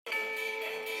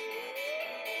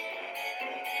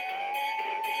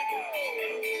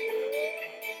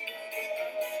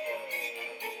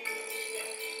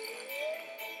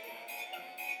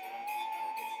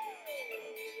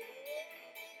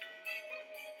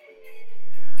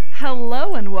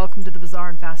Hello and welcome to the Bizarre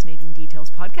and Fascinating Details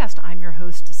podcast. I'm your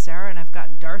host, Sarah, and I've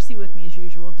got Darcy with me as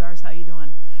usual. Darcy, how you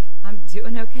doing? I'm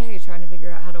doing okay, trying to figure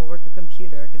out how to work a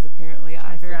computer because apparently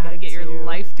I figure out how to get your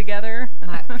life together.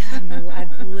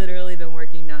 I've literally been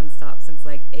working nonstop since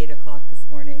like 8 o'clock this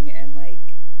morning, and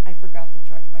like I forgot to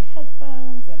charge my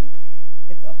headphones, and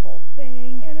it's a whole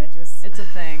thing, and it's a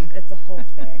thing. It's a whole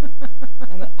thing.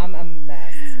 I'm a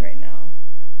mess right now.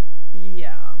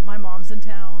 Yeah, my mom's in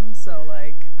town, so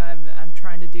like I'm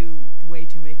trying to do way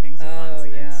too many things at once.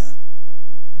 And yeah.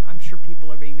 I'm sure people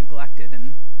are being neglected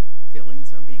and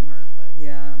feelings are being hurt, but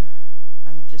yeah,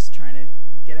 I'm just trying to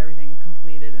get everything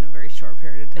completed in a very short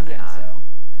period of time. Yeah. So,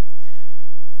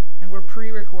 and we're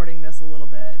pre-recording this a little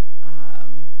bit,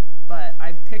 but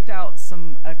I picked out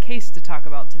a case to talk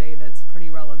about today that's pretty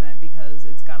relevant because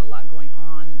it's got a lot going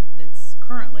on that's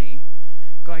currently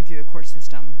going through the court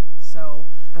system. So.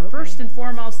 Okay. First and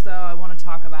foremost, though, I want to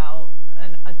talk about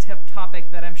a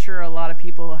topic that I'm sure a lot of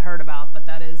people heard about, but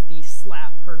that is the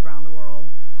slap heard around the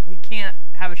world. We can't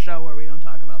have a show where we don't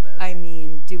talk about this. I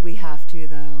mean, do we have to,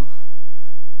 though?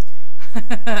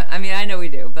 I mean, I know we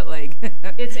do, but like...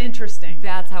 It's interesting.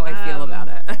 That's how I feel about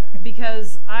it.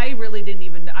 Because I really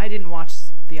I didn't watch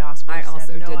the Oscars. I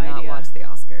also did not watch the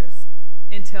Oscars.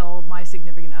 Until my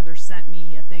significant other sent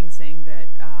me a thing saying that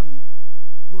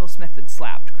Will Smith had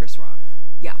slapped Chris Rock.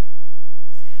 Yeah.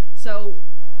 So,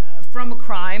 from a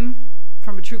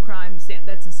true crime,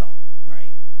 that's assault,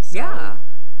 right? So, yeah.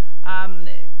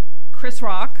 Chris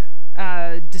Rock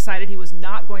decided he was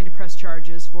not going to press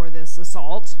charges for this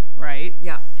assault, right?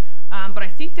 Yeah. But I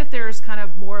think that there's kind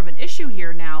of more of an issue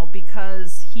here now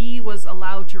because he was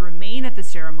allowed to remain at the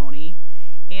ceremony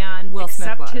and Will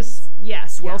Smith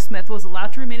was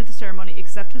allowed to remain at the ceremony,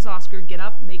 accept his Oscar, get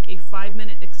up, make a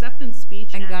 5-minute acceptance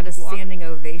speech, and got a standing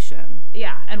ovation.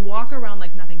 Yeah, and walk around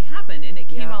like nothing happened. And it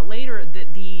came out later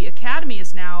that the Academy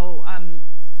is now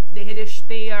they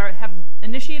have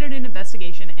initiated an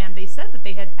investigation, and they said that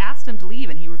they had asked him to leave,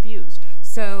 and he refused.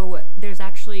 So there's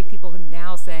actually people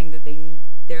now saying that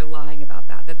they're lying about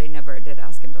that they never did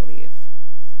ask him to leave.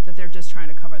 That they're just trying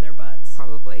to cover their butts.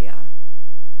 Probably, yeah.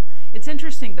 It's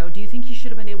interesting, though. Do you think he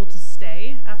should have been able to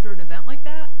stay after an event like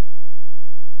that?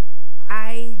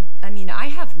 I mean, I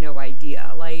have no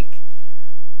idea. Like,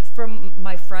 from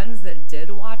my friends that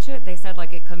did watch it, they said,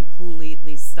 like, it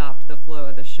completely stopped the flow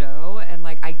of the show. And,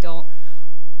 like, I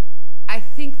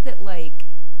think that, like,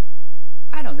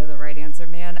 I don't know the right answer,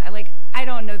 man. I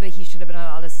don't know that he should have been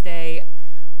allowed to stay.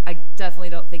 I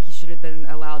definitely don't think he should have been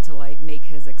allowed to, like, make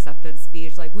his acceptance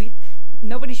speech. Like,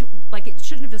 nobody should, like, it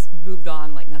shouldn't have just moved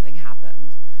on like nothing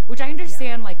happened. Which I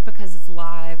understand, like, because it's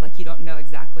live, like, you don't know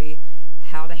exactly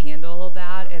how to handle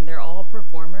that, and they're all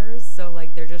performers, so,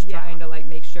 like, they're just trying to, like,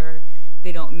 make sure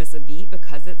they don't miss a beat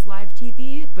because it's live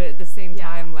TV, but at the same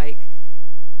time, like,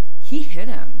 he hit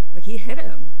him.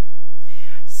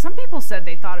 Some people said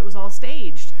they thought it was all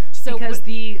staged. Because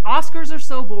the Oscars are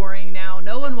so boring now,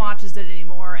 no one watches it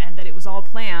anymore, and that it was all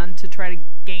planned to try to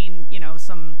gain,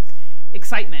 some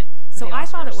excitement. So I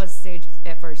thought it was staged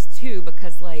at first too,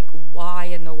 because like, why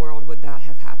in the world would that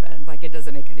have happened? Like, it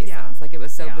doesn't make any sense. Like, it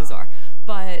was so bizarre.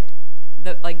 But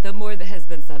the more that has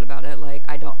been said about it, like,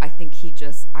 I think he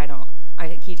just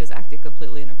acted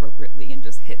completely inappropriately and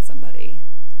just hit somebody.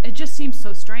 It just seems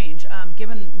so strange,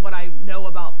 given what I know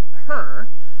about her.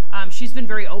 She's been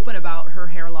very open about her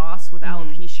hair loss with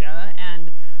alopecia, and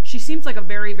she seems like a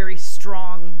very, very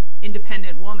strong,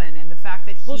 independent woman. And the fact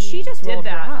that she just did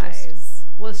that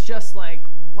was just like,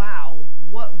 wow,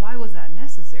 why was that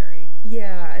necessary?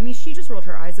 Yeah, I mean, she just rolled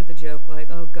her eyes at the joke,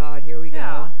 like, oh God, here we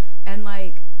go. And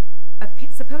like,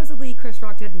 supposedly Chris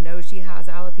Rock didn't know she has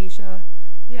alopecia.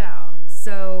 Yeah.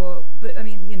 So, but I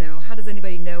mean, how does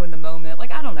anybody know in the moment?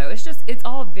 Like, I don't know. It's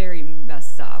all very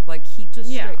messed up. Like, he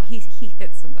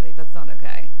hit somebody. That's not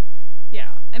okay.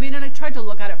 Yeah. I mean, and I tried to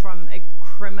look at it from a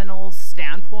criminal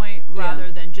standpoint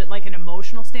rather than just like an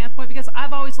emotional standpoint, because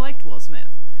I've always liked Will Smith.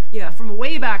 Yeah. From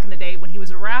way back in the day when he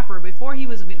was a rapper, before he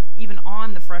was even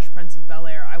on The Fresh Prince of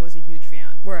Bel-Air, I was a huge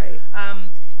fan. Right.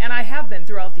 And I have been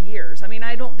throughout the years. I mean,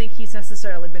 I don't think he's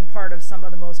necessarily been part of some of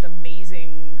the most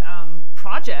amazing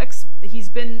projects. He's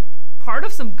been part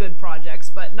of some good projects,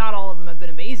 but not all of them have been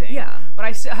amazing. Yeah. But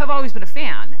I have always been a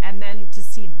fan. And then to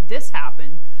see this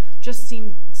happen just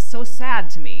seemed so sad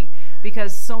to me,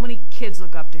 because so many kids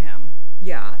look up to him.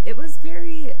 Yeah, it was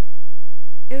weird.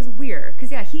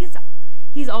 Because,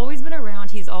 he's always been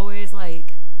around. He's always,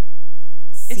 like,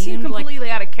 it seemed completely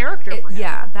out of character for him.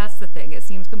 Yeah, that's the thing. It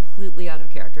seems completely out of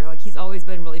character. Like, he's always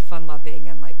been really fun-loving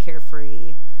and, like,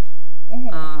 carefree.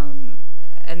 Mm-hmm.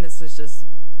 And this was just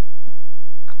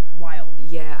wild.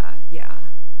 Yeah.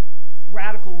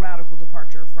 radical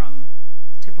departure from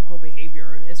typical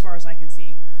behavior, as far as I can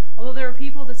see. Although there are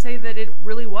people that say that it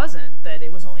really wasn't, that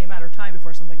it was only a matter of time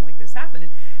before something like this happened.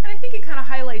 And I think it kind of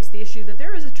highlights the issue that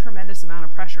there is a tremendous amount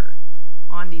of pressure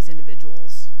on these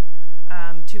individuals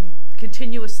to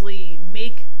continuously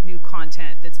make new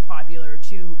content that's popular,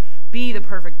 to be the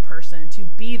perfect person, to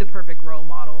be the perfect role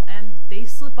model, and they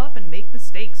slip up and make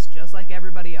mistakes just like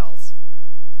everybody else.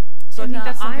 So I think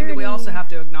that's something that we also have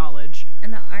to acknowledge.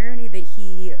 And the irony that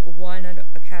he won an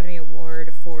Academy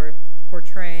Award for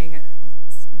portraying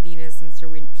Venus and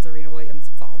Serena Williams'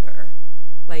 father,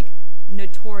 like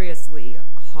notoriously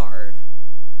hard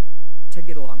to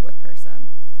get along with person.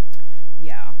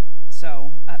 Yeah.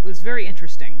 So it was very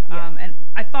interesting, Yeah. and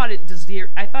I thought it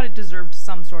deserved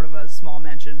some sort of a small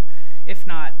mention, if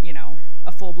not,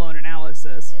 a full-blown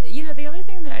analysis. The other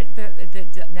thing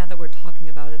that now that we're talking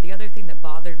about it, the other thing that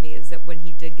bothered me is that when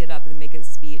he did get up and make his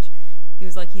speech, he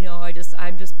was like,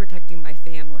 I'm just protecting my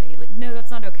family. Like, no,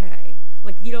 that's not okay.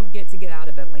 Like, you don't get to get out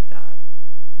of it like that.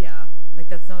 Yeah. Like,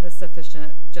 that's not a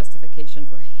sufficient justification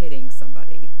for hitting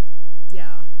somebody.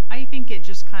 Yeah. I think it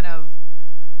just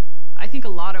I think a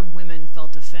lot of women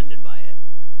felt offended by it,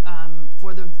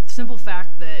 for the simple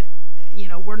fact that,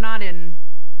 we're not in,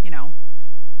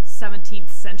 17th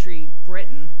century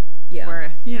Britain,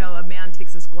 where, a man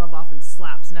takes his glove off and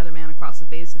slaps another man across the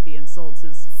face if he insults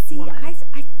his woman.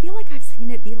 I feel like I've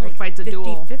seen it be like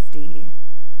 50-50.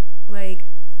 Like,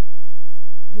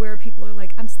 where people are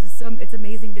like, it's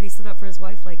amazing that he stood up for his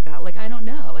wife like that. Like, I don't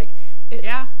know. Like,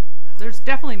 there's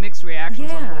definitely mixed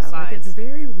reactions on both sides. Like, it's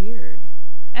very weird.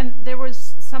 And there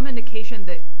was some indication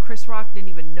that Chris Rock didn't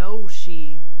even know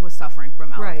she was suffering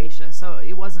from alopecia. Right. So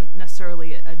it wasn't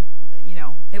necessarily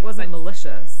It wasn't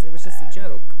malicious. It was just a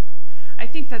joke. I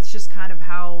think that's just kind of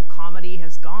how comedy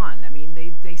has gone. I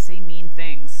mean, they say mean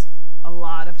things a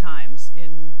lot of times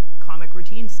in comic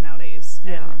routines nowadays.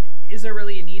 Yeah. And is there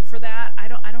really a need for that? I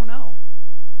don't know.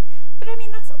 But I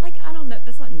mean, that's like, I don't know.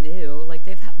 That's not new. Like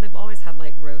they've always had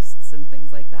like roasts and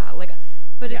things like that. Like,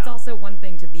 but it's also one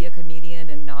thing to be a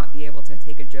comedian and not be able to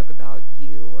take a joke about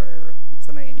you or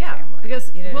somebody in your family.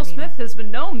 Because Will Smith has been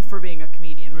known for being a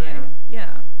comedian, right?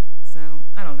 Yeah. So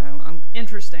I don't know.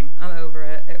 Interesting. I'm over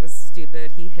it. It was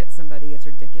stupid. He hit somebody. It's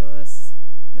ridiculous.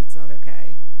 It's not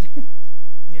okay.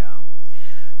 Yeah.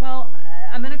 Well,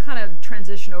 I'm going to kind of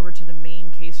transition over to the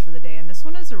main case for the day, and this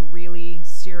one is a really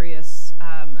serious,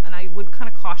 and I would kind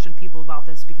of caution people about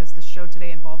this because the show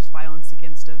today involves violence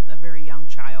against a very young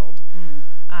child.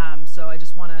 So I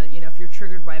just want to, if you're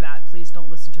triggered by that, please don't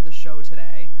listen to the show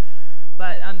today.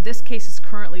 But this case is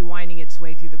currently winding its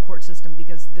way through the court system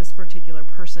because this particular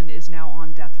person is now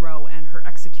on death row, and her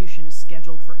execution is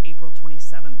scheduled for April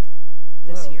 27th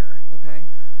this year. Okay.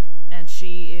 And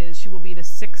she will be the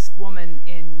 6th woman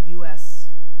in U.S.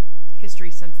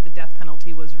 history since the death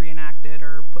penalty was reenacted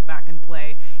or put back in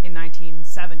play in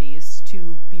 1970s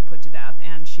to be put to death.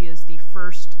 And she is the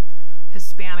first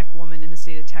Hispanic woman in the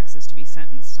state of Texas to be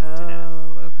sentenced to death.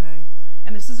 Oh, okay.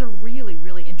 And this is a really,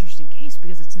 really interesting case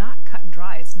because it's not cut and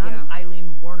dry. It's not an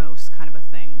Eileen Wuornos kind of a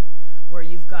thing where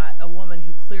you've got a woman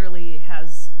who clearly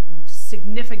has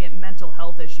significant mental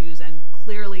health issues and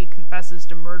clearly confesses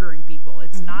to murdering people.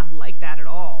 It's not like that at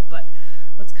all. But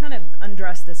let's kind of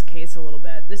undress this case a little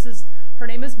bit. Her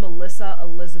name is Melissa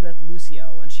Elizabeth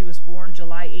Lucio, and she was born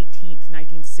July 18th,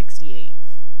 1968.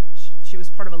 She was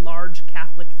part of a large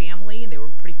Catholic family, and they were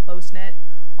pretty close-knit,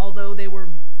 although they were,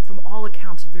 from all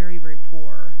accounts, very, very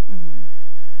poor.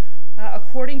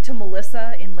 According to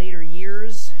Melissa, in later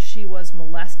years, she was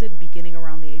molested beginning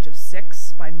around the age of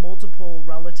 6 by multiple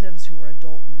relatives who were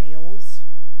adult males.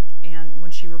 And when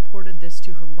she reported this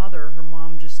to her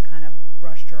mom just kind of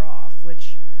brushed her off,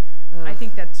 which I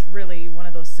think that's really one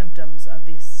of those symptoms of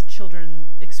these children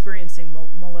experiencing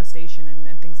molestation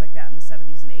and things like that in the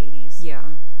 70s and 80s.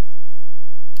 Yeah.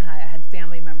 I had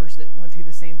family members that went through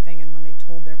the same thing, and when they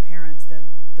told their parents, the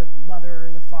mother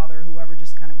or the father, whoever,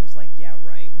 just kind of was like, yeah,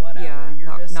 right, whatever. Yeah,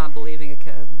 You're not believing a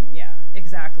kid. Yeah,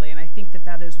 exactly. And I think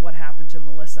that is what happened to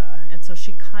Melissa. And so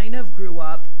she kind of grew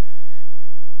up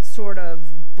sort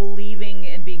of believing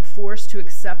and being forced to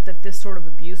accept that this sort of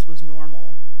abuse was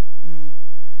normal.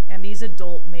 And these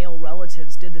adult male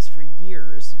relatives did this for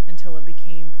years until it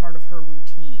became part of her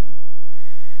routine.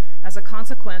 As a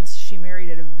consequence, she married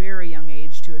at a very young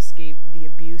age to escape the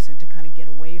abuse and to kind of get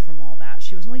away from all that.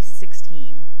 She was only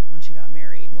 16 when she got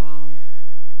married. Wow.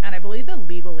 And I believe the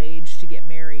legal age to get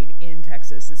married in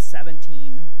Texas is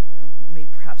 17, or maybe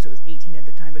perhaps it was 18 at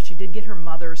the time, but she did get her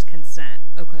mother's consent.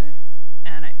 Okay.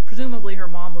 And presumably her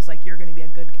mom was like, you're going to be a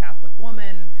good Catholic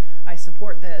woman. I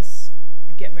support this.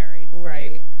 Get married.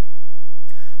 Right.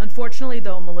 Unfortunately,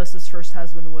 though, Melissa's first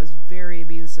husband was very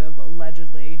abusive,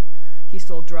 allegedly. He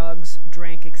sold drugs,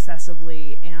 drank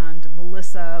excessively, and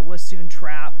Melissa was soon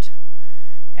trapped,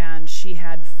 and she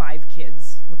had 5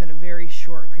 kids within a very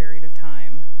short period of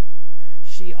time.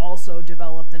 She also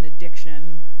developed an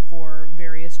addiction for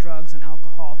various drugs and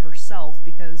alcohol herself,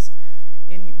 because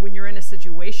when you're in a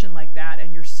situation like that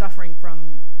and you're suffering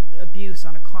from abuse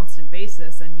on a constant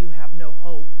basis and you have no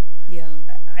hope,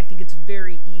 I think it's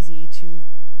very easy to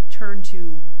turn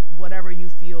to whatever you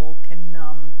feel can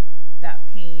numb that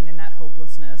pain and that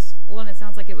hopelessness. Well, and it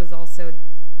sounds like it was also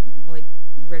like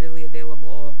readily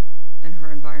available in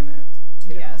her environment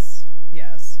too. Yes.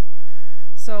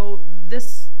 So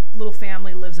this little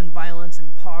family lives in violence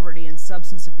and poverty and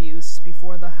substance abuse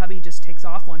before the hubby just takes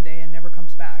off one day and never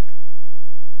comes back.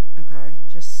 Okay.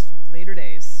 Just later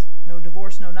days. No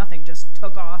divorce, no nothing. Just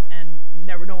took off and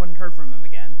no one heard from him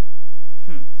again.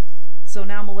 So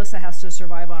now Melissa has to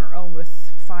survive on her own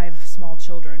with 5 small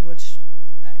children, which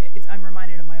I'm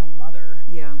reminded of my own mother,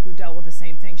 who dealt with the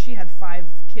same thing. She had 5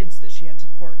 kids that she had to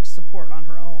support on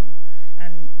her own,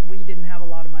 and we didn't have a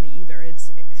lot of money either.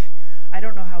 I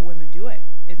don't know how women do it.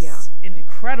 It's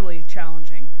incredibly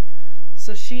challenging.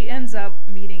 So she ends up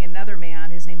meeting another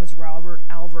man. His name was Robert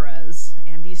Alvarez,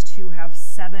 and these two have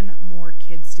 7 more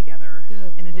kids together,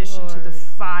 in addition to the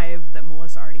 5 that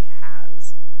Melissa already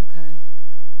has. Okay.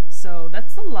 So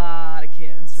that's a lot of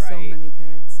kids, right? So many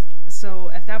kids.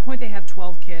 So at that point, they have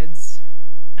 12 kids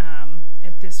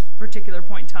at this particular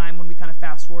point in time when we kind of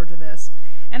fast forward to this.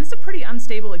 And it's a pretty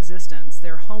unstable existence.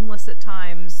 They're homeless at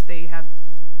times. They have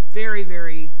very,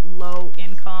 very low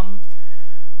income.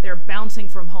 They're bouncing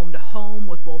from home to home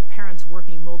with both parents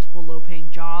working multiple low-paying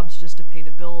jobs just to pay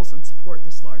the bills and support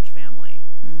this large family.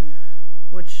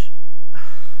 Which,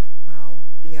 wow.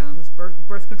 This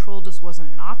birth control just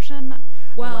wasn't an option.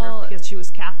 Well, I wonder if because she was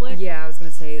Catholic. Yeah, I was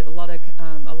going to say a lot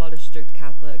of strict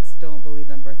Catholics don't believe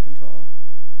in birth control.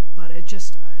 But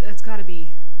it's got to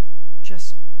be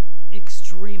just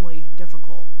extremely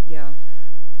difficult. Yeah.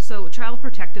 So Child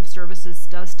Protective Services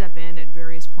does step in at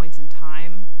various points in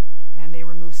time, and they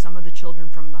remove some of the children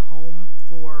from the home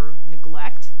for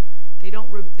neglect. They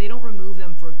don't remove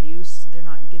them for abuse. They're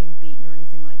not getting beaten or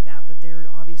anything like that, but they're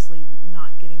obviously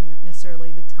not getting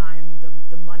necessarily the time,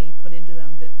 the money put into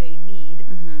them that they need,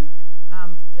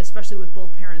 especially with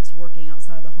both parents working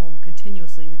outside of the home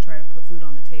continuously to try to put food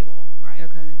on the table, right?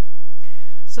 Okay.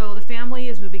 So the family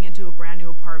is moving into a brand new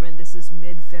apartment. This is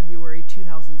mid-February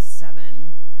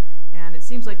 2007, and it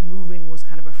seems like moving was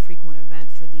kind of a frequent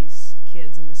event for these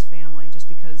kids and this family, just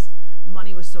because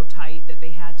money was so tight that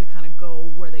they had to kind of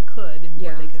go where they could and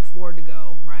where they could afford to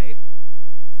go, right?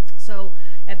 So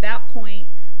at that point,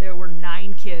 there were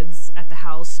 9 kids at the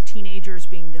house, teenagers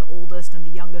being the oldest, and the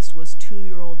youngest was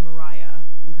 2-year-old Mariah.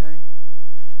 Okay.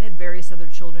 They had various other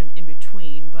children in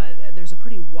between, but there's a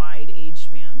pretty wide age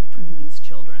span between these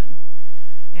children.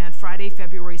 And Friday,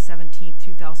 February 17th,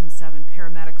 2007,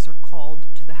 paramedics are called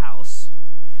to the house.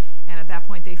 And at that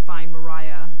point, they find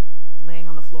Mariah laying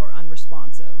on the floor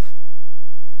unresponsive.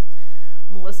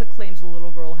 Melissa claims the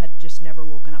little girl had just never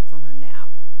woken up from her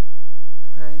nap.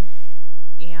 Okay.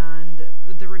 And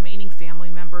the remaining family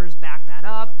members back that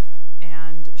up,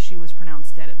 and she was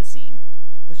pronounced dead at the scene.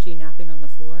 Was she napping on the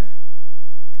floor?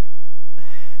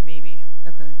 Maybe.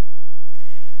 Okay.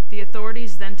 The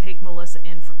authorities then take Melissa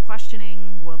in for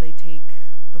questioning while they take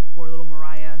the poor little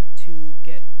Mariah to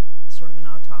get sort of an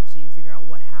autopsy to figure out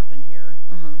what happened here.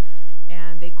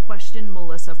 And they questioned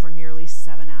Melissa for nearly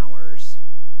 7 hours.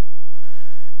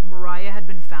 Mariah had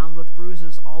been found with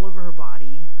bruises all over her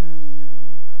body. Oh no.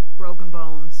 Broken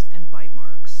bones and bite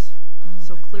marks.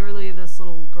 So clearly this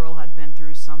little girl had been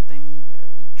through something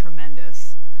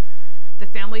tremendous. The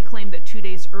family claimed that 2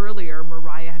 days earlier,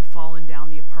 Mariah had fallen down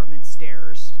the apartment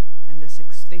stairs, and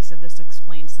they said this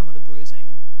explained some of the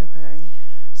bruising. Okay.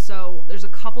 So there's a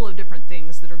couple of different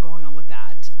things that are going on with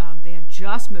that. They had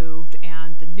just moved,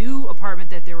 and the new apartment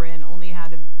that they were in only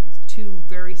had 2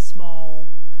 very small,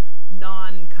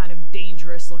 kind of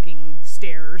dangerous looking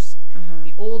stairs.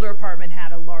 The older apartment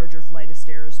had a larger flight of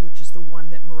stairs, which is the one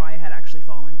that Mariah had actually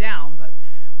fallen down. But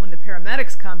when the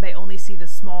paramedics come, they only see the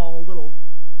small little,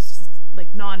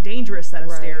 like, non-dangerous set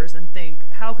of stairs and think,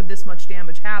 how could this much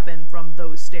damage happen from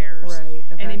those stairs? Right.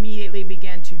 Okay. And immediately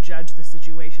begin to judge the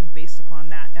situation based upon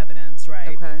that evidence, right?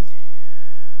 Okay.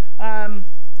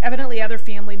 Evidently, other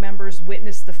family members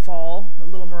witnessed the fall of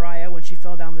little Mariah when she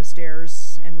fell down the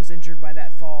stairs and was injured by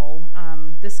that fall.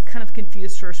 This kind of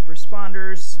confused first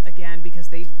responders, again, because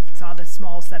they saw the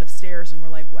small set of stairs and were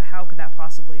like, well, how could that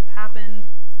possibly have happened?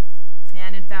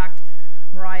 And in fact,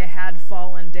 Mariah had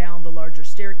fallen down the larger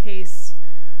staircase.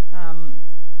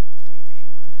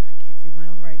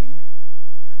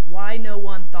 why no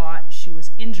one thought she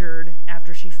was injured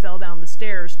after she fell down the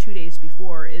stairs 2 days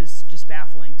before is just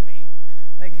baffling to me.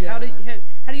 Like, how do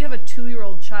you have a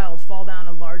 2-year-old child fall down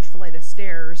a large flight of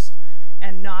stairs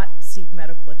and not seek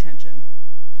medical attention?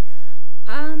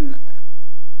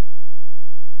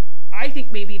 I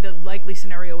think maybe the likely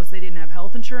scenario was they didn't have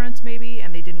health insurance, maybe,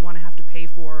 and they didn't want to have to pay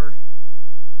for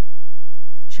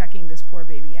checking this poor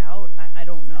baby out. I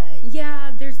don't know.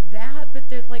 Yeah, there's that, but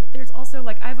there's also,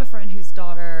 like, I have a friend whose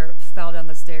daughter fell down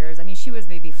the stairs. I mean, she was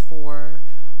maybe 4,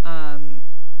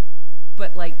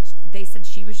 but, like, they said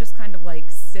she was just kind of,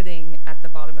 like, sitting at the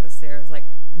bottom of the stairs, like,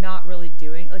 not really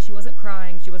doing, like, she wasn't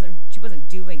crying, she wasn't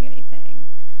doing anything.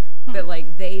 But,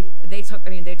 like, they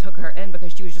took her in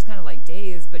because she was just kind of, like,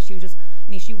 dazed, but she was just, I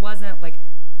mean, she wasn't, like,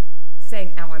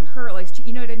 saying, ow, I'm hurt, like,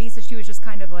 you know what I mean? So she was just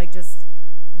kind of, like, just,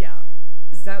 yeah,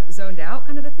 zoned out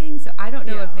kind of a thing. So I don't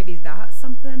know if maybe that's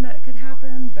something that could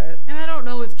happen, but. And I don't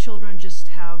know if children just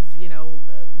have, you know,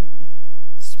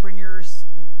 Springer's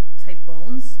type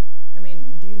bones. I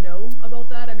mean, do you know about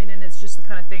that? I mean, and it's just the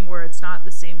kind of thing where it's not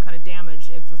the same kind of damage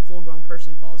if a full-grown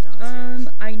person falls down the stairs.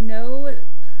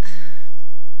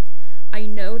 I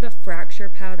know the fracture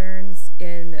patterns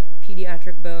in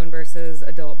pediatric bone versus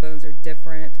adult bones are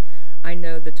different. I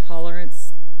know the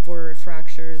tolerance for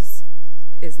fractures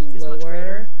is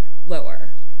lower.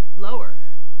 Lower.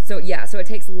 So yeah, so it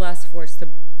takes less force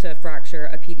to fracture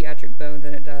a pediatric bone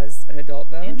than it does an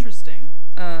adult bone. Interesting.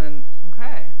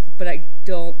 Okay. But I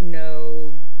don't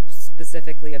know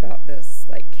specifically about this,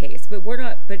 like, case. But we're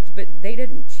not. But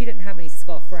she didn't have any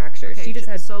skull fractures. Okay, she just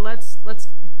had. So let's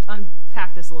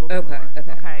unpack this a little bit more.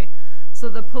 Okay. So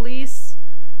the police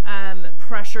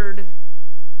pressured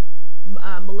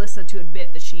Melissa to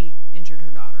admit that she injured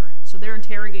her daughter. So they're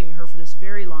interrogating her for this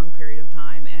very long period of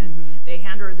time, and they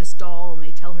hand her this doll and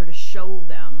they tell her to show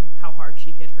them how hard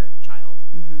she hit her child.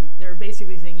 They're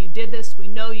basically saying, you did this, we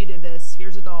know you did this,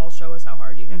 here's a doll, show us how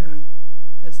hard you hit her.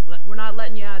 Because we're not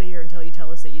letting you out of here until you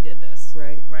tell us that you did this.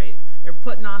 Right. They're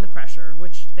putting on the pressure,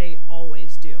 which they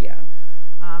always do. Yeah.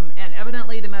 And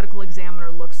evidently the medical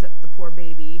examiner looks at the poor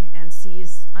baby and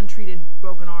sees untreated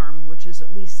broken arm, which is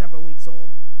at least several weeks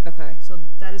old. Okay. So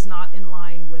that is not in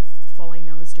line with falling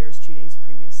down the stairs 2 days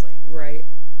previously. Right.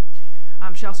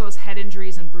 She also has head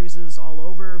injuries and bruises all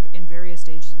over in various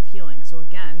stages of healing. So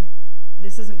again,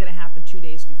 this isn't going to happen 2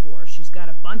 days before. She's got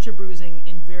a bunch of bruising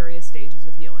in various stages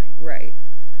of healing. Right.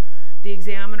 The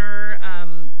examiner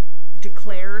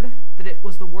declared that it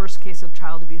was the worst case of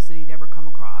child abuse that he'd ever come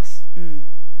across,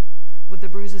 with the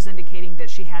bruises indicating that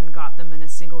she hadn't got them in a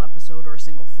single episode or a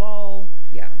single fall.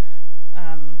 Yeah.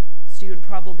 So you would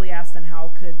probably ask then, how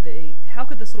could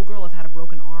this little girl have had a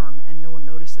broken arm and no one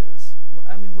notices?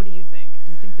 I mean, what do you think?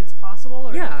 Do you think that's possible,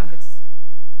 or do you think it's...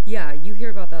 Yeah, you hear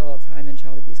about that all the time in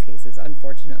child abuse cases,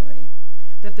 unfortunately.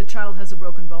 That the child has a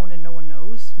broken bone and no one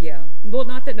knows? Yeah. Well,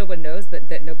 not that no one knows, but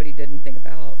that nobody did anything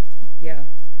about. Yeah.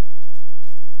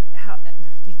 How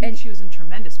do you think she was in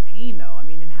tremendous pain, though? I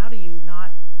mean, and how do you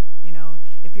not, you know,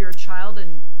 if you're a child,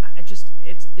 and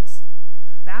it's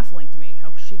baffling to me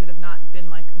how she could have not been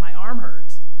like, my arm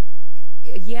hurts.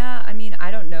 Yeah, I mean, I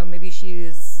don't know. Maybe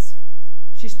she's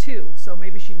 2, so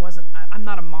maybe she wasn't. I'm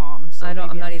not a mom, so I'm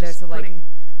not either. So like,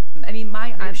 I mean,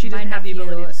 she didn't have the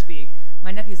ability to speak. My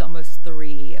nephew's almost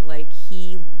 3. Like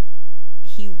he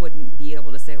wouldn't be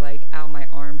able to say like, "Ow, my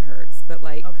arm hurts," but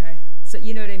like, okay. So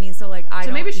you know what I mean? So like, I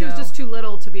don't know. So maybe she was just too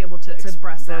little to be able to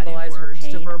express that in words, her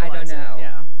pain. To verbalize I don't know. It.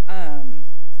 Yeah.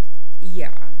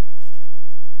 Yeah.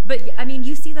 But I mean,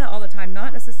 you see that all the time.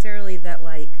 Not necessarily that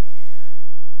like,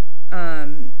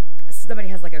 somebody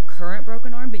has like a current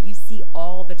broken arm, but you see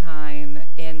all the time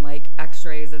in like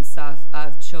X-rays and stuff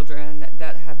of children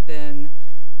that have been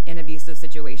in abusive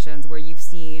situations where you've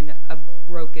seen a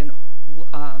broken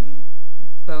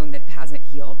bone that hasn't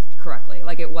healed correctly,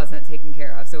 like it wasn't taken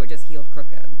care of, so it just healed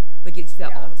crooked. Like you see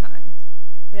that all the time.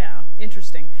 Yeah,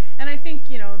 interesting. And I think,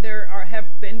 you know,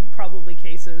 have been probably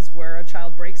cases where a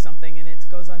child breaks something and it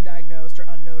goes undiagnosed or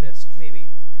unnoticed, maybe.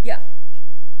 Yeah.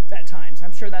 At times.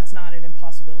 I'm sure that's not an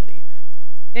impossibility.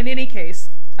 In any case,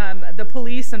 the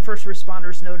police and first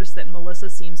responders noticed that Melissa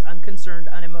seems unconcerned,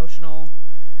 unemotional,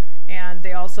 and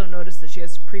they also noticed that she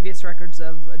has previous records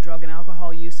of drug and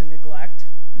alcohol use and neglect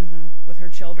with her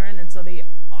children, and so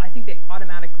I think they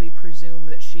automatically presume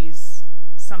that she's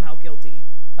somehow guilty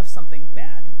of something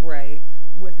bad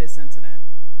with this incident.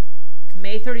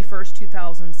 May 31st,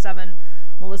 2007,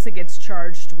 Melissa gets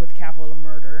charged with capital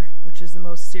murder, which is the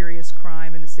most serious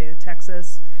crime in the state of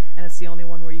Texas, and it's the only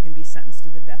one where you can be sentenced to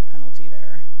the death penalty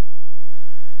there.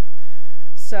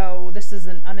 So this is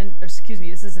an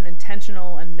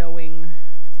intentional and knowingly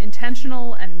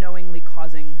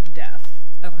causing death.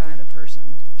 Okay. another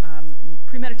person.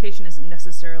 Premeditation isn't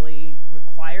necessarily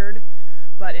required,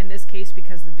 but in this case,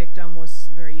 because the victim was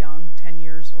very young, 10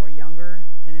 years or younger,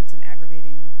 then it's an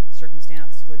aggravating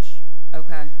circumstance, which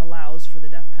allows for the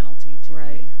death penalty to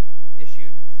be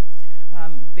issued.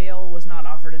 Bail was not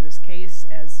offered in this case,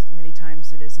 as many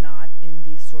times it is not in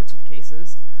these sorts of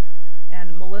cases.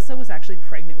 And Melissa was actually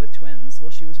pregnant with twins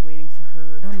while she was waiting for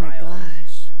her trial. Oh my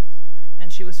gosh.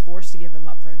 And she was forced to give them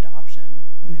up for adoption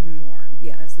when they were born.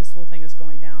 Yeah. As this whole thing is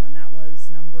going down. And that was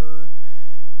number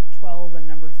 12 and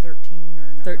number 13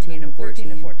 or no, 13 and 14.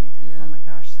 13 and 14. Yeah. Oh my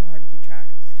gosh, so hard to keep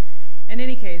track. In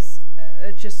any case,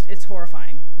 it's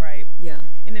horrifying, right? Yeah.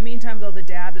 In the meantime, though, the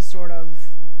dad is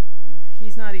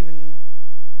he's not even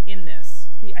in this.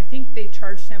 I think they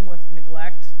charged him with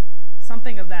neglect,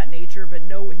 something of that nature, but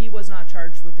no, he was not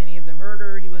charged with any of the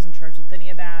murder. He wasn't charged with any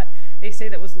of that. They say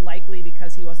that was likely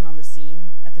because he wasn't on the scene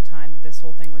at the time that this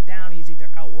whole thing went down. He's either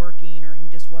out working or he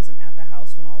just wasn't at the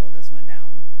house when all of this went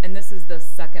down. And this is the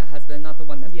second husband, not the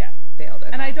one that failed.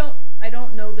 Okay. And I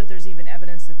don't know that there's even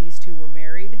evidence that these two were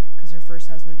married, because her first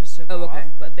husband just took off.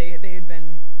 But they had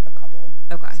been a couple.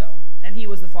 Okay. And he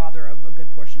was the father of a good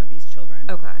portion of these children.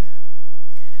 Okay.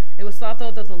 It was thought,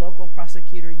 though, that the local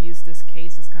prosecutor used this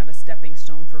case as kind of a stepping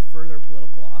stone for further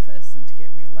political office and to get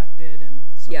reelected and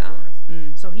so forth.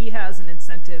 So he has an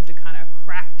incentive to kind of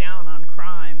crack down on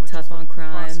crime. Which Tough on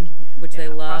crime, which they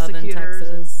love in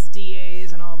Texas.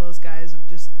 DAs and all those guys,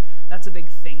 that's a big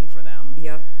thing for them.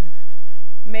 Yep.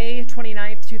 May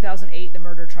 29th, 2008, the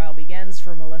murder trial begins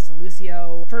for Melissa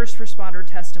Lucio. First responder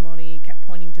testimony kept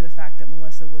pointing to the fact that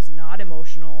Melissa was not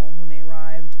emotional when they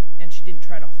arrived, and she didn't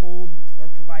try to hold or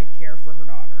provide care for her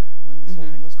daughter when this whole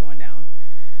thing was going down.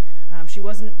 She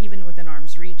wasn't even within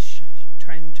arm's reach,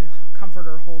 trying to comfort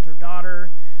or hold her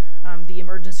daughter. The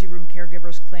emergency room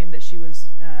caregivers claimed that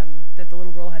that the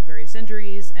little girl had various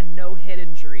injuries and no head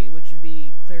injury, which would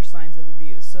be clear signs of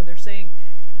abuse. So they're saying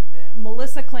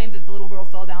Melissa claimed that the little girl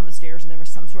fell down the stairs and there was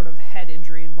some sort of head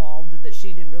injury involved that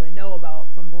she didn't really know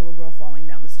about from the little girl falling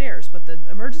down the stairs. But the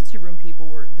emergency room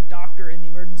the doctor in the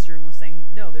emergency room was saying,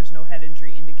 no, there's no head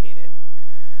injury indicated.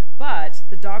 But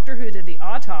the doctor who did the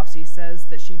autopsy says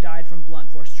that she died from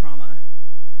blunt force trauma.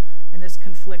 And this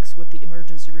conflicts with the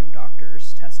emergency room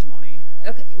doctor's testimony.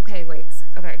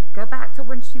 Okay, go back to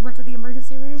when she went to the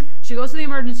emergency room. She goes to the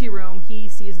emergency room. He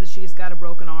sees that she's got a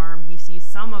broken arm. He sees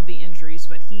some of the injuries,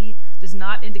 but he does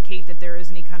not indicate that there is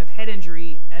any kind of head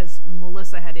injury, as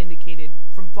Melissa had indicated,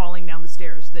 from falling down the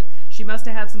stairs. That she must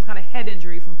have had some kind of head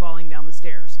injury from falling down the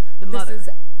stairs. The mother.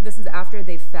 This is after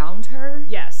they found her?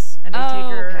 Yes, and they take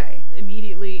her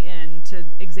immediately in to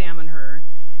examine her.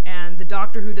 And the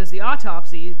doctor who does the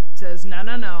autopsy says,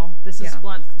 no, this is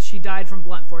blunt. She died from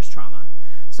blunt force trauma.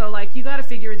 So, you got to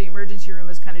figure the emergency room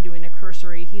is kind of doing a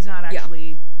cursory. He's not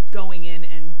actually going in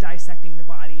and dissecting the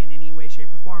body in any way,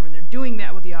 shape, or form. And they're doing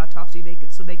that with the autopsy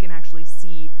so they can actually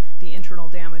see the internal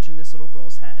damage in this little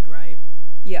girl's head, right?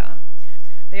 Yeah.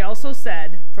 They also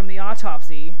said from the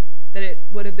autopsy that it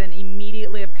would have been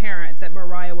immediately apparent that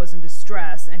Mariah was in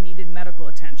distress and needed medical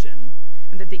attention,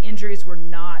 and that the injuries were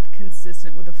not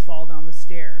consistent with a fall down the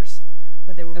stairs,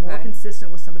 but they were more consistent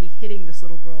with somebody hitting this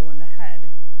little girl in the head.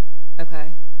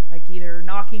 Okay. Either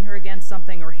knocking her against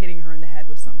something or hitting her in the head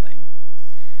with something.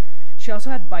 She also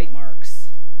had bite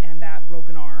marks and that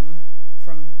broken arm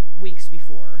from weeks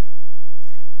before.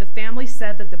 The family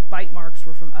said that the bite marks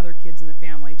were from other kids in the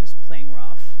family just playing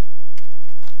rough.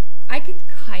 I could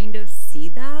kind of see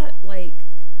that.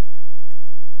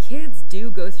 Kids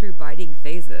do go through biting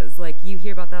phases. You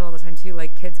hear about that all the time too.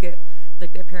 Kids get,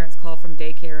 their parents call from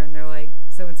daycare and they're like,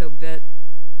 so-and-so bit,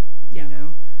 you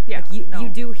know? Yeah. You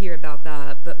do hear about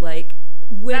that, but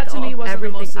with that to me wasn't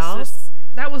everything else.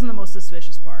 That wasn't the most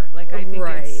suspicious part. I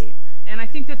think and I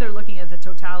think that they're looking at the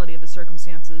totality of the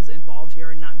circumstances involved here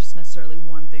and not just necessarily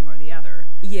one thing or the other.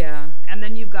 Yeah. And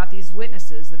then you've got these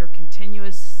witnesses that are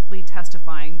continuously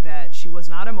testifying that she was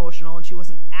not emotional and she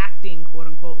wasn't acting, quote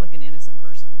unquote, like an innocent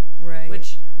person. Right.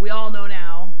 Which we all know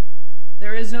now.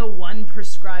 There is no one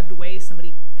prescribed way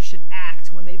somebody should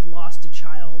act when they've lost a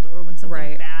child or when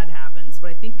something bad happens.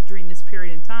 But I think during this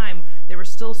period in time, there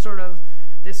was still sort of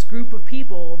this group of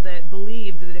people that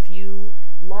believed that if you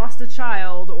lost a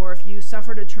child or if you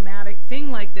suffered a traumatic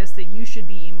thing like this, that you should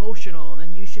be emotional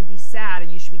and you should be sad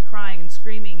and you should be crying and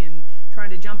screaming and trying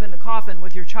to jump in the coffin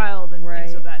with your child and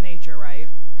things of that nature, right?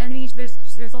 And I mean,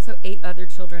 there's also 8 other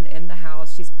children in the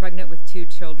house. She's pregnant with 2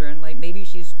 children. Maybe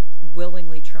she's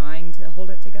willingly trying to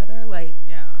hold it together.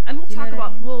 And we'll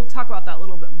talk about that a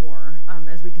little bit more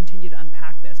as we continue to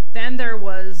unpack this. Then there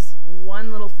was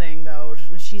one little thing though.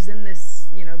 She's in this,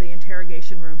 the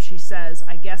interrogation room. She says,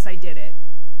 "I guess I did it."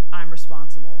 I'm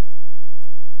responsible.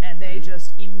 And they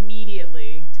just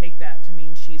immediately take that to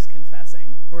mean she's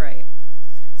confessing. Right.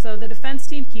 So the defense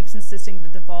team keeps insisting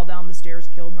that the fall down the stairs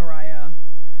killed Mariah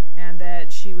and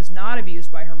that she was not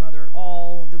abused by her mother at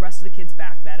all. The rest of the kids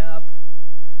backed that up.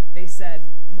 They said,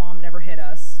 Mom never hit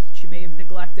us. She may have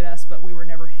neglected us, but we were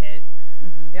never hit.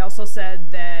 They also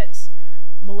said that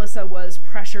Melissa was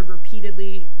pressured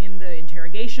repeatedly in the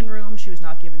interrogation room. She was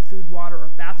not given food, water, or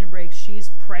bathroom breaks. She's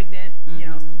pregnant,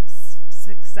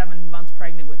 6-7 months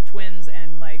pregnant with twins,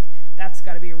 and like that's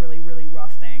got to be a really, really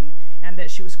rough thing. And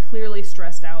that she was clearly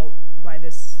stressed out by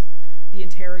the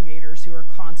interrogators who are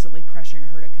constantly pressuring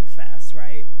her to confess,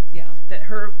 right? Yeah. That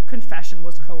her confession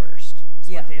was coerced, is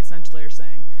what they essentially are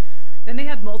saying. Then they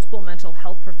had multiple mental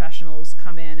health professionals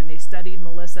come in and they studied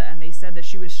Melissa, and they said that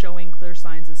she was showing clear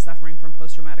signs of suffering from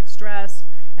post-traumatic stress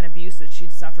and abuse that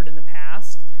she'd suffered in the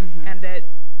past, and that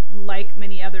like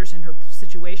many others in her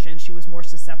situation, she was more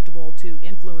susceptible to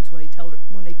influence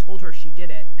when they told her she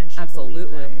did it, and she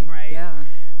believed them, right? Yeah.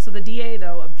 So the DA,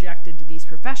 though, objected to these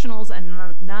professionals,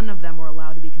 and none of them were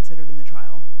allowed to be considered in the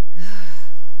trial.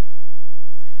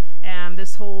 And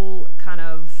this whole kind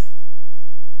of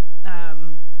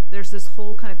there's this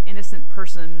whole kind of innocent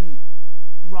person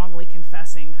wrongly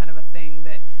confessing kind of a thing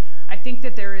that I think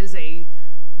that there is a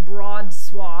broad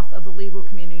swath of the legal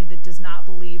community that does not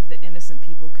believe that innocent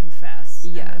people confess.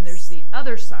 Yes. And then there's the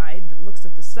other side that looks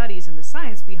at the studies and the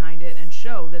science behind it and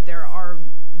show that there are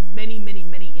many, many,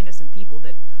 many innocent people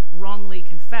that wrongly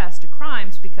confess to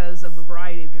crimes because of a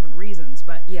variety of different reasons.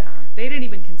 But they didn't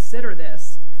even consider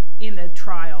this in the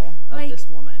trial of this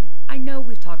woman. I know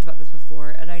we've talked about this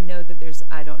before, and I know that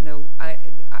I don't know how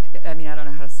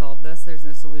to solve this. There's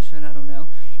no solution. I don't know.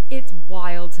 It's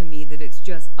wild to me that it's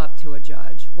just up to a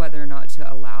judge whether or not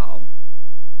to allow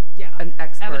an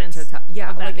expert evidence to tell.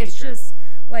 Yeah, like it's just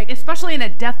like, especially in a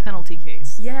death penalty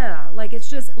case. Yeah, like it's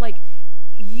just like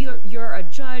you're a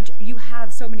judge. You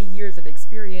have so many years of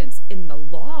experience in the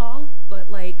law, but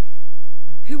like,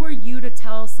 who are you to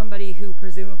tell somebody who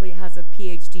presumably has a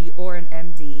PhD or an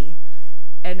MD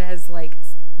and has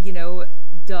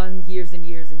done years and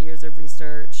years and years of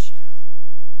research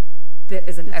that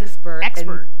is an expert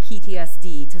in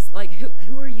PTSD to like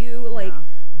who are you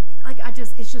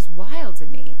it's just wild to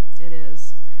me. It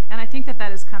is. And I think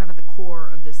that is kind of at the core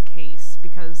of this case,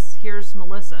 because here's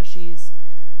Melissa. She's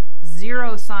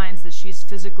zero signs that she's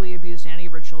physically abused any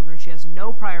of her children. She has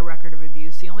no prior record of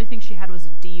abuse. The only thing she had was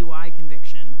a DUI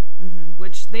conviction,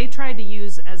 which they tried to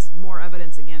use as more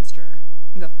evidence against her.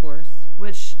 Of course.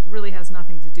 Which really has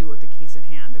nothing to do with the case at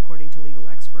hand, according to legal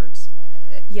experts.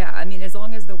 Yeah, I mean, as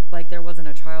long as there wasn't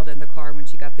a child in the car when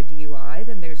she got the DUI,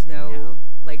 then there's no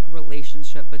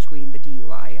relationship between the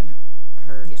DUI and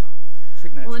her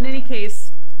treatment. Well, in any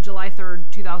case, July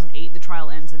 3rd, 2008, the trial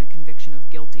ends in a conviction of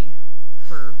guilty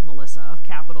for Melissa of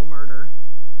capital murder,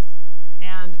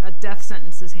 and a death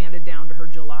sentence is handed down to her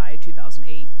July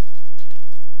 2008.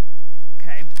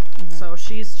 Okay, so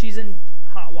she's in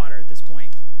hot water at this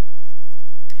point.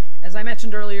 As I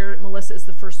mentioned earlier, Melissa is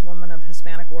the first woman of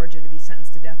Hispanic origin to be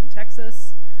sentenced to death in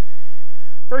Texas.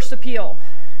 First appeal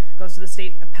goes to the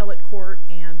state appellate court,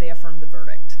 and they affirm the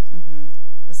verdict.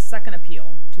 The second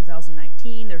appeal,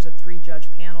 2019, there's a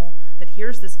 3-judge panel that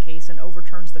hears this case and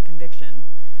overturns the conviction.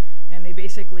 And they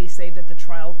basically say that the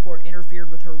trial court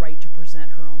interfered with her right to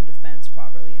present her own defense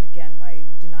properly, and again, by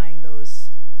denying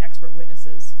those expert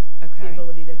witnesses the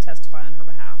ability to testify on her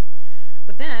behalf.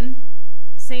 But then,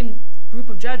 the same group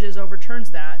of judges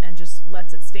overturns that and just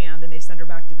lets it stand, and they send her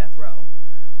back to death row.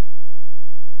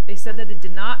 They said that it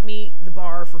did not meet the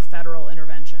bar for federal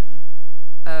intervention.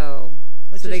 Oh.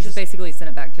 So they just basically sent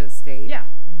it back to the state? Yeah,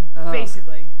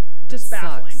 basically. Just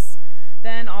baffling. Sucks.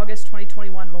 Then August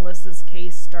 2021, Melissa's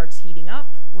case starts heating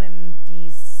up when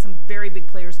some very big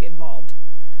players get involved.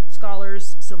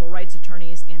 Scholars, civil rights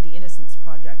attorneys, and the Innocence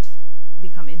Project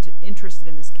become interested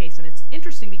in this case. And it's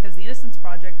interesting because the Innocence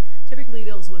Project typically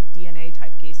deals with DNA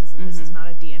type cases, and this is not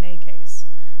a DNA case,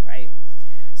 right?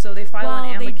 So they file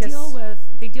an amicus.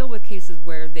 They deal with cases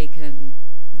where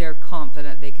they're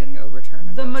confident they can overturn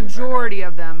a the majority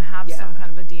of them have some kind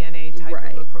of a DNA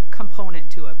type of a component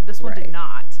to it, but this one did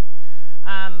not.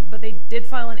 But they did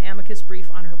file an amicus brief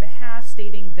on her behalf,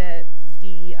 stating that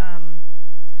the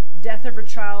death of her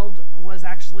child was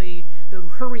actually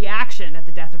her reaction at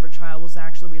the death of her child was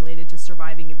actually related to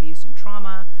surviving abuse and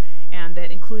trauma, and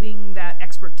that including that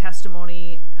expert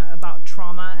testimony about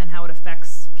trauma and how it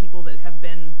affects people that have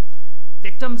been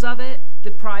victims of it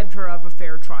deprived her of a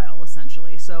fair trial,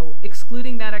 essentially. So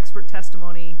excluding that expert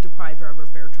testimony deprived her of a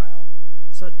fair trial.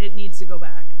 So it needs to go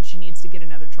back, and she needs to get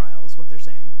another trial, is what they're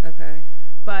saying. Okay.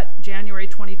 But January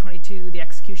January 2022, the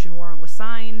execution warrant was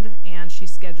signed, and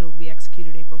she's scheduled to be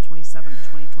executed April 27th,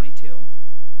 2022.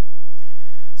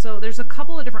 So there's a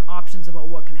couple of different options about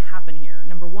what can happen here.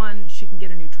 Number one, she can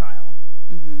get a new trial.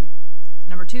 Mm-hmm.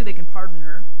 Number two, they can pardon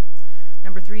her.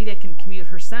 Number three, they can commute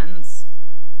her sentence,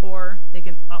 or they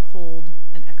can uphold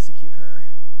and execute her.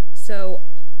 So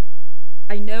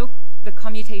I know the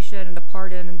commutation and the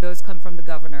pardon, and those come from the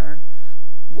governor.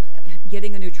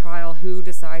 Getting a new trial, who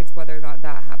decides whether or not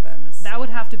that happens? That would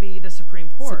have to be the Supreme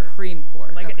Court. Supreme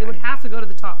Court. Like, okay. It would have to go to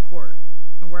the top court,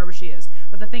 wherever she is.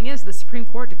 But the thing is, the Supreme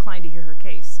Court declined to hear her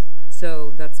case.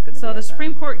 So that's going to be So the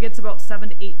Supreme Court gets about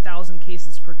 7,000 to 8,000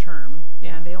 cases per term,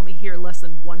 and they only hear less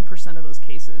than 1% of those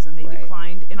cases. And they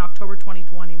declined, in October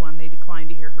 2021, they declined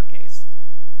to hear her case.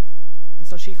 And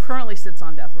so she currently sits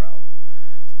on death row.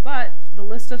 But the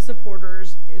list of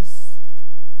supporters is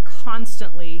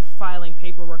constantly filing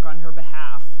paperwork on her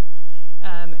behalf.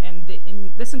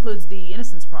 This includes the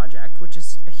Innocence Project, which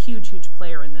is a huge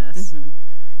player in this. Mm-hmm.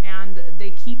 And they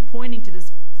keep pointing to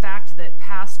this fact that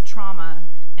past trauma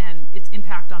and its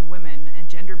impact on women and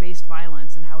gender-based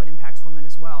violence and how it impacts women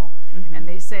as well. Mm-hmm. And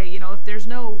they say, if there's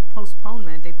no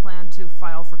postponement, they plan to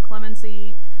file for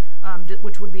clemency,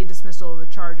 which would be a dismissal of the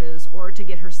charges, or to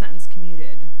get her sentence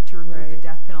commuted to remove the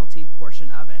death penalty portion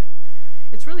of it.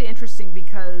 It's really interesting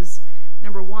because,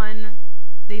 number one,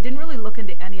 they didn't really look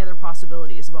into any other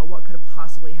possibilities about what could have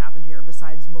possibly happened here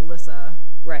besides Melissa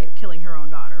killing her own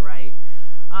daughter, right?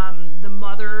 The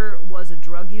mother was a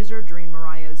drug user during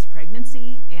Mariah's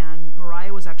pregnancy, and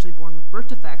Mariah was actually born with birth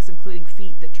defects, including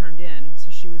feet that turned in.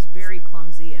 So she was very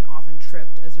clumsy and often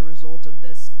tripped as a result of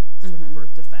this sort of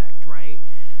birth defect, right?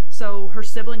 So her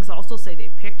siblings also say they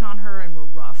picked on her and were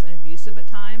rough and abusive at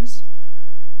times.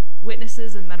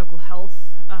 Witnesses and medical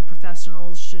health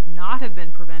professionals should not have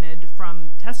been prevented from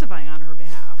testifying on her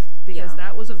behalf, because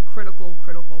that was a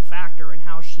critical factor in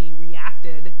how she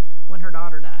reacted when her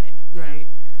daughter died, right?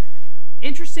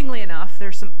 Interestingly enough,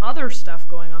 there's some other stuff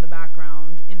going on in the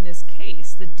background in this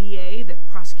case. The DA that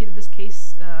prosecuted this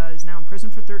case is now in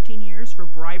prison for 13 years for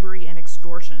bribery and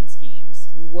extortion schemes.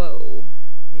 Whoa.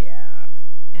 Yeah.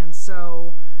 And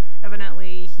so,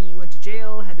 evidently, he went to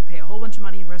jail, had to pay a whole bunch of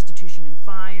money in restitution and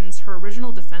fines. Her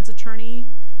original defense attorney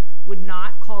would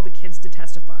not call the kids to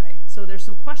testify. So there's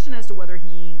some question as to whether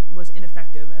he was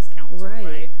ineffective as counsel,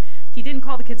 right? He didn't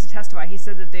call the kids to testify. He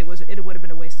said that it would have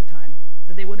been a waste of time,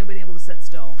 that they wouldn't have been able to sit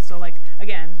still. So,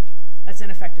 again, that's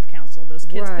ineffective counsel. Those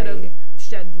kids could have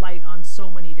shed light on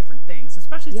so many different things,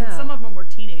 especially since some of them were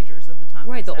teenagers at the time.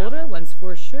 Right, the older ones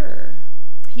for sure.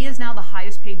 He is now the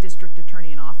highest paid district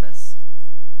attorney in office.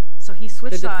 So he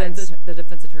switched sides. The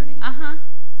defense attorney.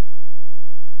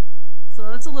 So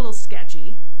that's a little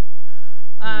sketchy.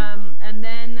 And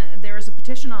then there is a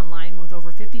petition online with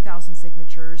over 50,000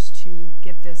 signatures to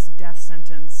get this death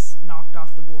sentence knocked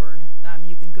off the board.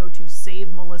 You can go to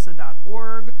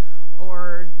savemelissa.org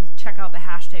or check out the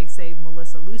hashtag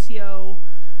SaveMelissaLucio.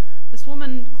 This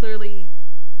woman clearly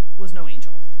was no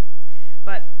angel,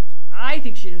 but I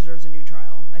think she deserves a new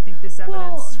trial. I think this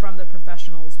evidence from the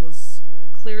professionals was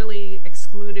clearly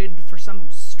excluded for some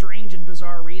strange and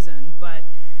bizarre reason, but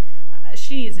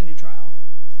she needs a new trial.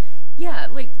 Yeah,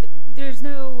 there's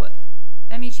no,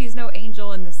 she's no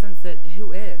angel in the sense that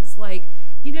who is?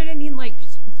 You know what I mean?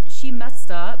 She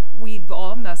messed up. We've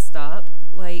all messed up.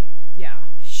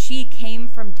 She came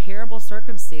from terrible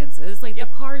circumstances. The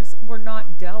cards were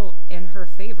not dealt in her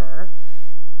favor.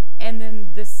 And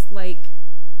then this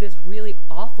really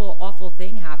awful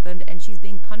thing happened, and she's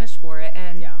being punished for it.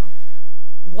 And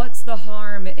what's the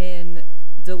harm in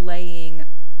delaying?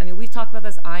 We've talked about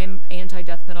this. I'm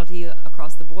anti-death penalty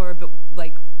across the board,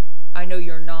 but I know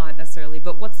you're not necessarily.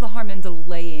 But what's the harm in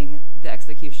delaying the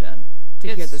execution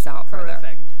to hear this out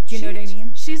further? Do you know what I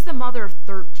mean? She's the mother of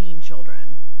 13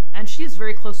 children, and she's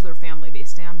very close to their family. They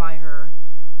stand by her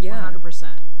 100%.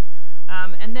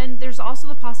 And then there's also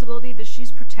the possibility that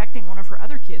she's protecting one of her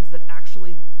other kids that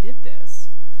actually did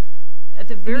this. At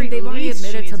the very least, they've already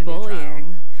admitted to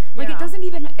bullying. It doesn't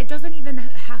even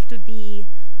have to be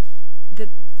that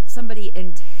somebody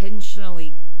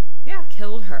intentionally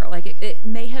killed her. It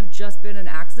may have just been an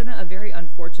accident, a very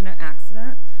unfortunate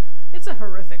accident. It's a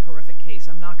horrific case.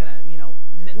 I'm not going to,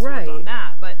 mince words on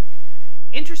that. But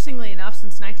interestingly enough,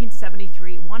 since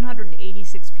 1973,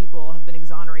 186 people have been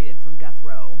exonerated from death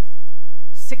row.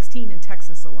 16 in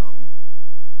Texas alone,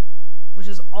 which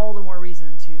is all the more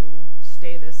reason to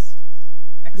stay this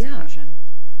execution.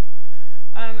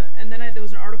 And then there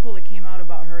was an article that came out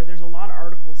about her. There's a lot of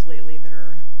articles lately that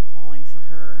are calling for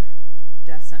her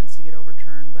death sentence to get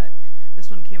overturned, but This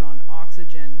one came out on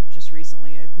Oxygen just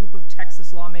recently. A group of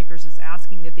Texas lawmakers is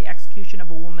asking that the execution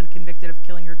of a woman convicted of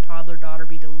killing her toddler daughter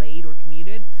be delayed or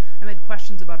commuted amid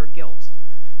questions about her guilt.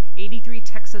 83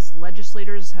 Texas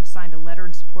legislators have signed a letter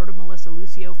in support of Melissa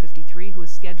Lucio, 53, who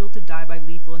is scheduled to die by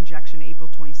lethal injection April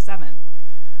 27th.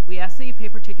 We ask that you pay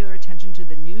particular attention to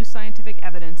the new scientific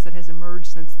evidence that has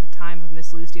emerged since the time of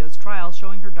Miss Lucio's trial,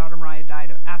 showing her daughter Mariah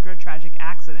died after a tragic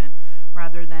accident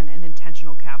rather than an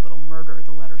intentional capital murder,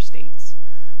 the letter states.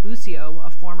 Lucio, a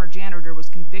former janitor, was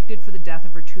convicted for the death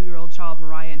of her 2-year-old child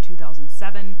Mariah in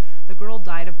 2007. The girl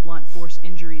died of blunt force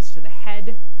injuries to the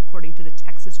head, according to the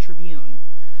Texas Tribune.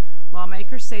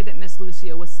 Lawmakers say that Miss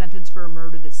Lucio was sentenced for a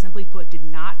murder that, simply put, did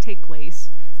not take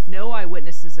place. No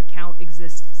eyewitnesses' account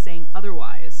exists saying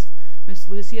otherwise. Miss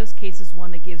Lucio's case is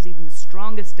one that gives even the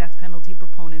strongest death penalty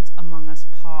proponents among us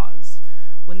pause.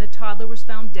 When the toddler was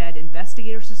found dead,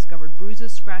 investigators discovered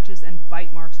bruises, scratches, and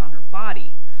bite marks on her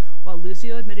body. While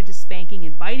Lucio admitted to spanking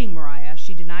and biting Mariah,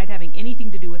 she denied having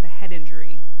anything to do with a head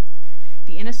injury.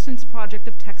 The Innocence Project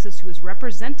of Texas, who is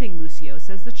representing Lucio,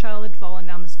 says the child had fallen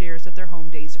down the stairs at their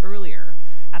home days earlier.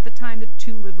 At the time, the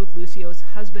two lived with Lucio's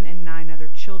husband and 9 other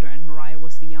children. Mariah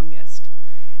was the youngest.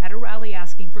 At a rally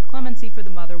asking for clemency for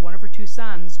the mother, one of her 2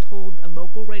 sons told a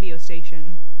local radio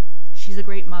station, "She's a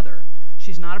great mother.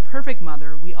 She's not a perfect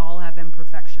mother. We all have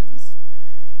imperfections."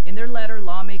 In their letter,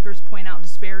 lawmakers point out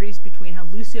disparities between how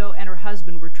Lucio and her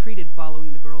husband were treated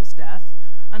following the girl's death.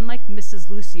 Unlike Mrs.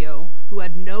 Lucio, who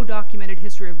had no documented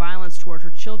history of violence toward her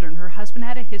children, her husband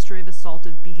had a history of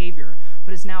assaultive behavior,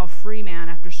 but is now a free man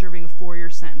after serving a 4-year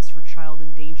sentence for child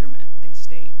endangerment, they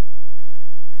state.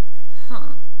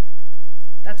 Huh.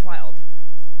 That's wild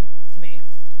to me.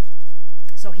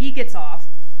 So he gets off,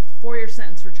 4-year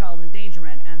sentence for child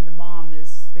endangerment, and the mom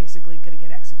is basically going to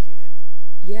get executed.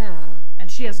 Yeah. And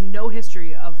she has no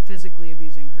history of physically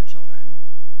abusing her children.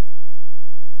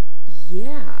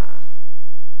 Yeah.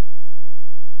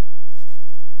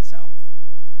 So,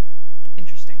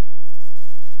 interesting.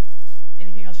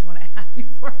 Anything else you want to add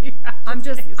before you wrap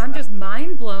this case I'm up? just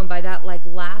mind blown by that like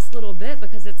last little bit,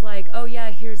 because it's like, oh yeah,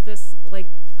 here's this like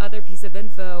other piece of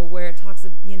info where it talks,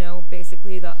 you know,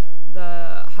 basically the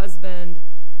husband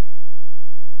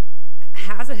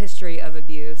has a history of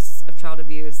abuse, of child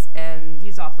abuse, and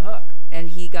he's off the hook. And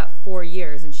he got 4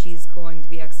 years, and she's going to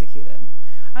be executed.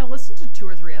 I listened to 2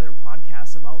 or 3 other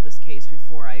podcasts about this case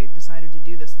before I decided to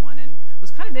do this one, and was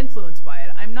kind of influenced by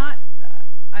it.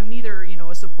 I'm neither, you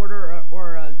know, a supporter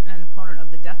or an opponent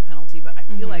of the death penalty, but I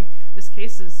feel like this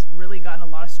case has really gotten a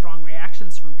lot of strong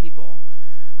reactions from people.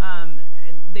 And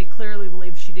they clearly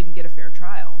believe she didn't get a fair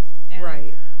trial. And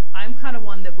right. I'm kind of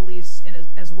one that believes in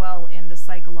as well in the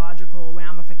psychological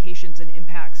ramifications and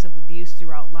impacts of abuse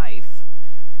throughout life,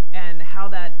 and how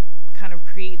that kind of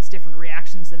creates different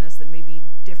reactions in us that may be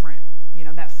different. You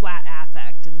know, that flat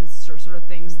affect and this sort of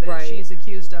things that right. she's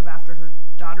accused of after her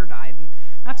daughter died. And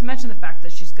not to mention the fact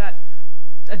that she's got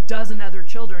a dozen other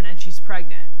children and she's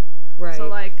pregnant. Right. So,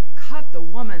 like, cut the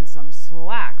woman some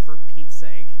slack, for Pete's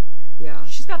sake. Yeah.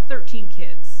 She's got 13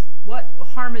 kids. What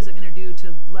harm is it going to do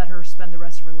to let her spend the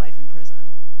rest of her life in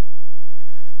prison?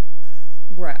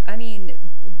 Right. I mean,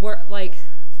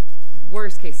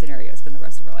 worst case scenario, spend the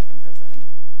rest of her life in prison.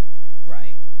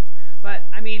 Right. But,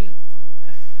 I mean,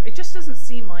 it just doesn't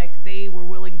seem like they were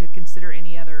willing to consider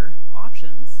any other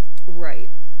options. Right.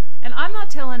 And I'm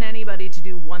not telling anybody to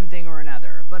do one thing or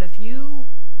another, but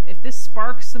if this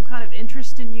sparks some kind of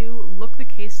interest in you, look the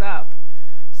case up.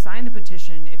 Sign the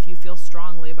petition if you feel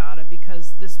strongly about it,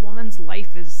 because this woman's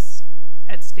life is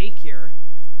at stake here.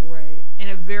 Right. In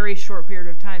a very short period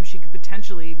of time, she could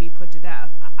potentially be put to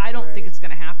death. I don't think it's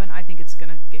going to happen. I think it's going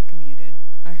to get commuted.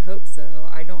 I hope so.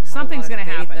 I don't have Something's a lot of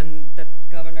gonna faith happen. in the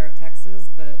governor of Texas,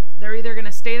 but They're either going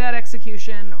to stay that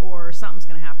execution or something's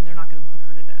going to happen. They're not going to put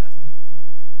her to death.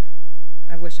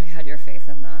 I wish I had your faith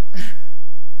in that.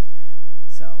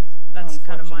 So that's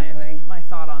kind of my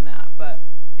thought on that. But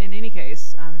in any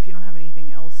case, if you don't have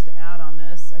anything else to add on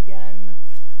this, again,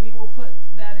 we will put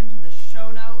that into the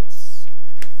show notes,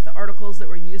 the articles that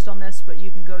were used on this, but you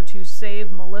can go to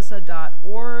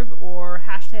savemelissa.org or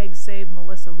hashtag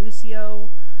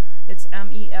SaveMelissaLucio. It's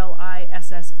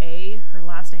MELISSA. Her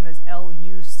last name is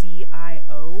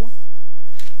LUCIO.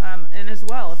 And as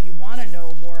well, if you want to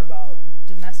know more about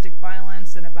domestic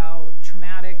violence and about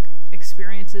traumatic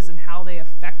experiences and how they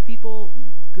affect people,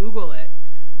 Google it.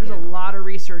 There's a lot of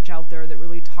research out there that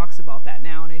really talks about that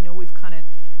now, and I know we've kind of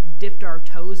dipped our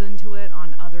toes into it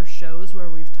on other shows where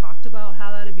we've talked about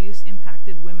how that abuse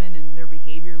impacted women and their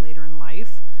behavior later in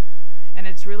life. And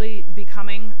it's really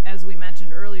becoming, as we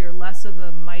mentioned earlier, less of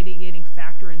a mitigating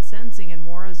factor in sentencing and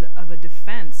more of a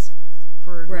defense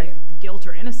for Right. like guilt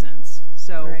or innocence.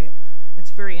 So Right.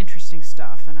 it's very interesting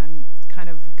stuff, and I'm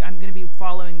going to be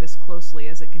following this closely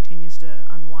as it continues to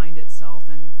unwind itself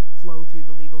and flow through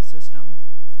the legal system.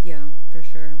 Yeah, for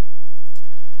sure.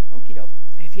 Okie doke.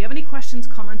 If you have any questions,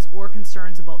 comments, or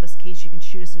concerns about this case, you can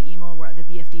shoot us an email. We're at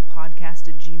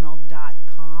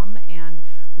thebfdpodcast@gmail.com, and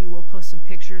we will post some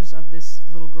pictures of this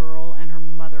little girl and her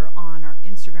mother on our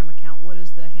Instagram account. What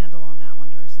is the handle on that one,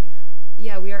 Darcy?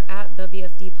 Yeah, we are at the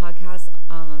BFD podcast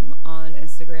on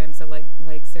Instagram. So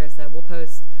like Sarah said, we'll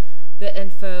post the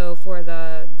info for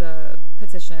the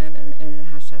petition and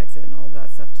hashtags and all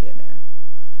that stuff too there.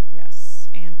 Yes,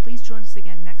 and please join us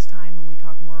again next time when we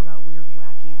talk more about weird,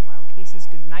 wacky, and wild cases.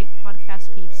 Good night,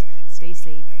 podcast peeps. Stay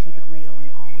safe, keep it real,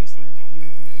 and always live your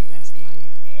very best life.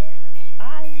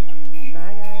 Bye.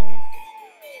 Bye, guys.